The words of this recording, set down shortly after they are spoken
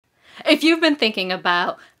If you've been thinking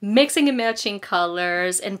about mixing and matching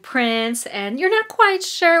colors and prints and you're not quite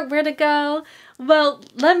sure where to go, well,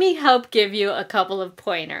 let me help give you a couple of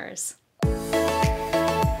pointers.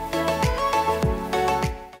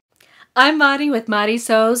 I'm Madi with Madi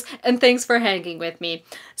Sews, and thanks for hanging with me.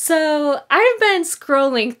 So I've been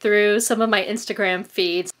scrolling through some of my Instagram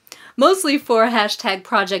feeds, mostly for hashtag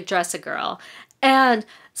ProjectDressAGirl, and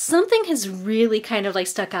something has really kind of like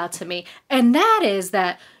stuck out to me, and that is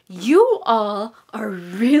that you all are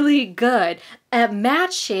really good at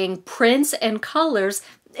matching prints and colors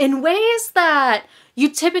in ways that you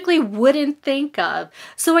typically wouldn't think of.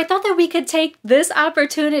 So I thought that we could take this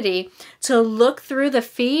opportunity to look through the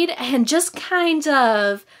feed and just kind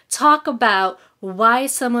of talk about why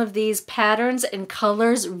some of these patterns and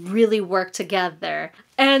colors really work together.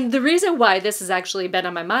 And the reason why this has actually been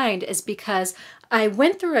on my mind is because I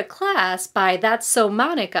went through a class by That's So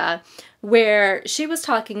Monica where she was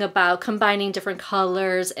talking about combining different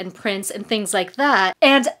colors and prints and things like that,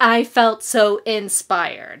 and I felt so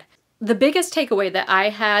inspired. The biggest takeaway that I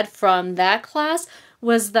had from that class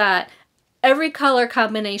was that every color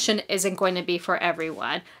combination isn't going to be for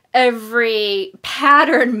everyone. Every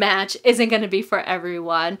pattern match isn't going to be for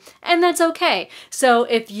everyone, and that's okay. So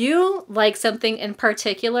if you like something in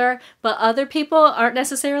particular, but other people aren't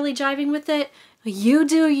necessarily jiving with it, you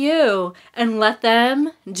do you, and let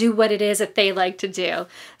them do what it is that they like to do.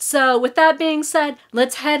 So with that being said,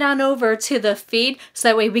 let's head on over to the feed so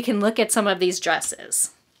that way we can look at some of these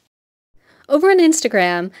dresses. Over on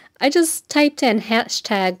Instagram, I just typed in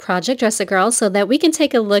hashtag ProjectDressAGirl so that we can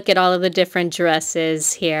take a look at all of the different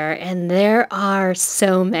dresses here, and there are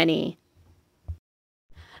so many.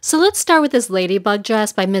 So let's start with this ladybug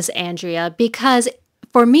dress by Ms. Andrea, because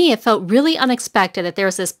for me, it felt really unexpected that there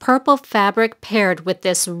was this purple fabric paired with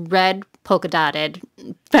this red polka dotted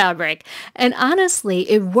fabric. And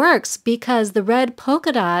honestly, it works because the red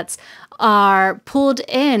polka dots are pulled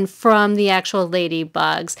in from the actual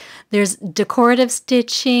ladybugs. There's decorative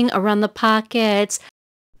stitching around the pockets.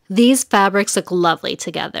 These fabrics look lovely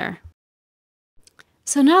together.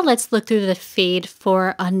 So now let's look through the feed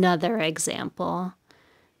for another example.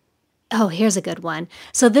 Oh, here's a good one.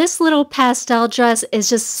 So this little pastel dress is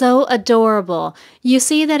just so adorable. You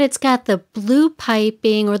see that it's got the blue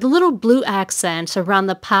piping or the little blue accents around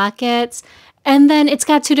the pockets, and then it's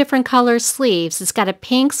got two different color sleeves. It's got a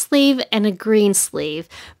pink sleeve and a green sleeve.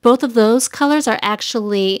 Both of those colors are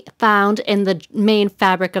actually found in the main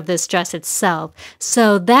fabric of this dress itself.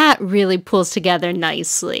 So that really pulls together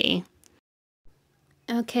nicely.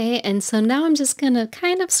 Okay, and so now I'm just going to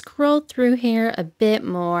kind of scroll through here a bit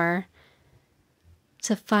more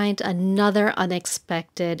to find another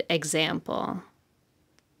unexpected example.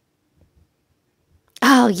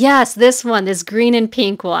 Oh yes, this one, this green and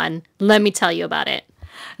pink one. Let me tell you about it.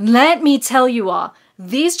 Let me tell you all,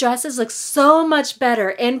 these dresses look so much better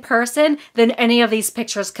in person than any of these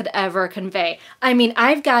pictures could ever convey. I mean,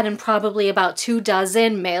 I've gotten probably about 24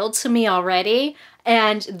 mailed to me already,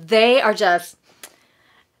 and they are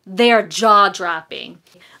jaw-dropping.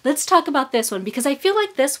 Let's talk about this one because I feel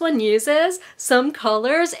like this one uses some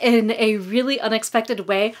colors in a really unexpected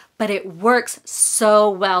way, but it works so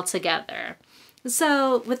well together.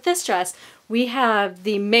 So with this dress, we have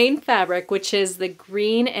the main fabric, which is the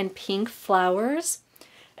green and pink flowers.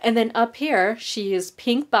 And then up here, she used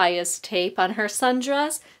pink bias tape on her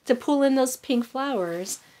sundress to pull in those pink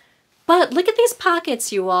flowers. But look at these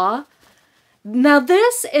pockets, you all. Now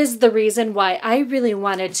this is the reason why I really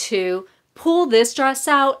wanted to pull this dress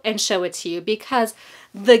out and show it to you, because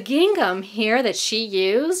the gingham here that she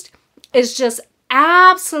used is just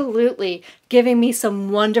absolutely giving me some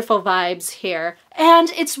wonderful vibes here. And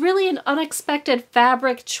it's really an unexpected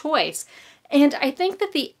fabric choice. And I think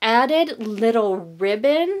that the added little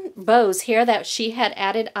ribbon bows here that she had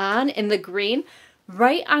added on in the green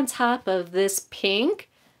right on top of this pink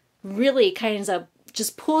really kind of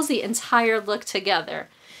just pulls the entire look together.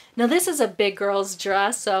 Now this is a big girl's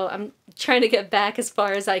dress, so I'm trying to get back as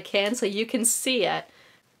far as I can so you can see it.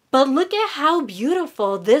 But look at how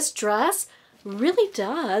beautiful this dress really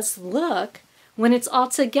does look when it's all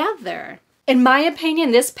together. In my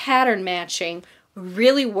opinion, this pattern matching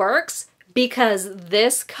really works because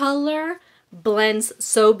this color blends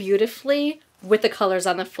so beautifully with the colors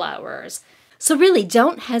on the flowers. So really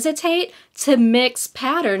don't hesitate to mix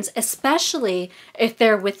patterns, especially if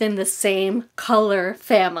they're within the same color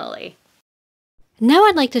family. Now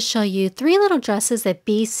I'd like to show you 3 little dresses that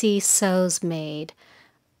BC Sews made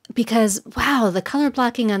because, wow, the color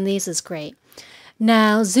blocking on these is great.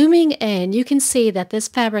 Now zooming in, you can see that this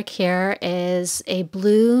fabric here is a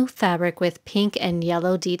blue fabric with pink and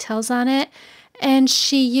yellow details on it. and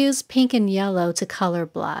she used pink and yellow to color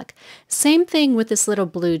block. Same thing with this little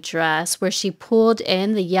blue dress where she pulled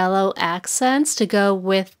in the yellow accents to go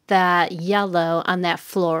with that yellow on that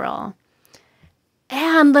floral.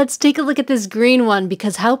 And let's take a look at this green one,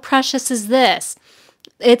 because how precious is this?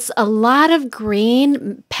 It's a lot of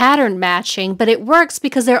green pattern matching, but it works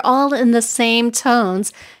because they're all in the same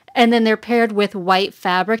tones, and then they're paired with white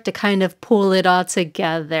fabric to kind of pull it all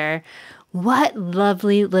together. What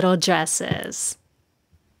lovely little dresses.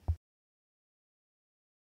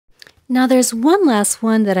 Now there's one last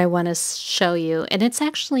one that I want to show you, and it's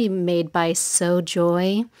actually made by Sew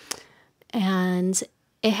Joy, and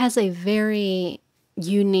it has a very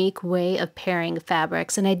unique way of pairing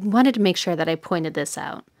fabrics, and I wanted to make sure that I pointed this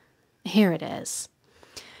out. Here it is.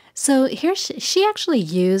 So here she actually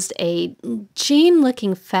used a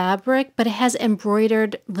jean-looking fabric, but it has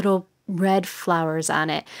embroidered little red flowers on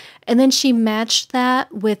it. And then she matched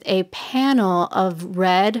that with a panel of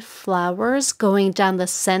red flowers going down the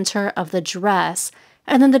center of the dress.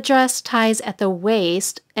 And then the dress ties at the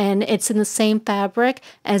waist, and it's in the same fabric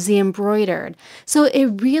as the embroidered. So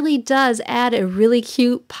it really does add a really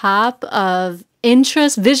cute pop of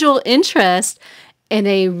interest, visual interest, in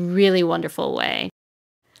a really wonderful way.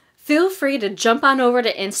 Feel free to jump on over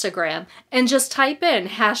to Instagram and just type in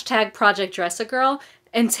 #ProjectDressAGirl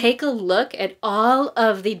and take a look at all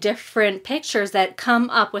of the different pictures that come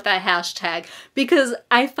up with that hashtag, because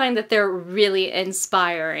I find that they're really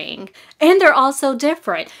inspiring. And they're also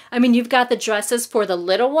different. I mean, you've got the dresses for the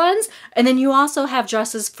little ones, and then you also have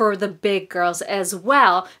dresses for the big girls as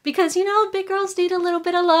well, because, you know, big girls need a little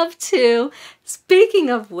bit of love too. Speaking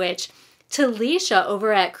of which, Talisha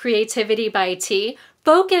over at Creativity by T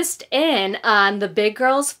focused in on the big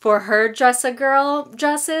girls for her Dress-A-Girl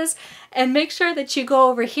dresses, and make sure that you go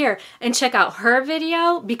over here and check out her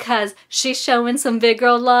video, because she's showing some big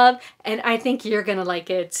girl love, and I think you're gonna like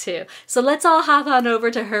it too. So let's all hop on over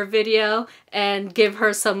to her video and give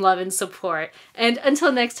her some love and support. And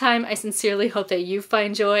until next time, I sincerely hope that you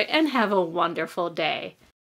find joy and have a wonderful day.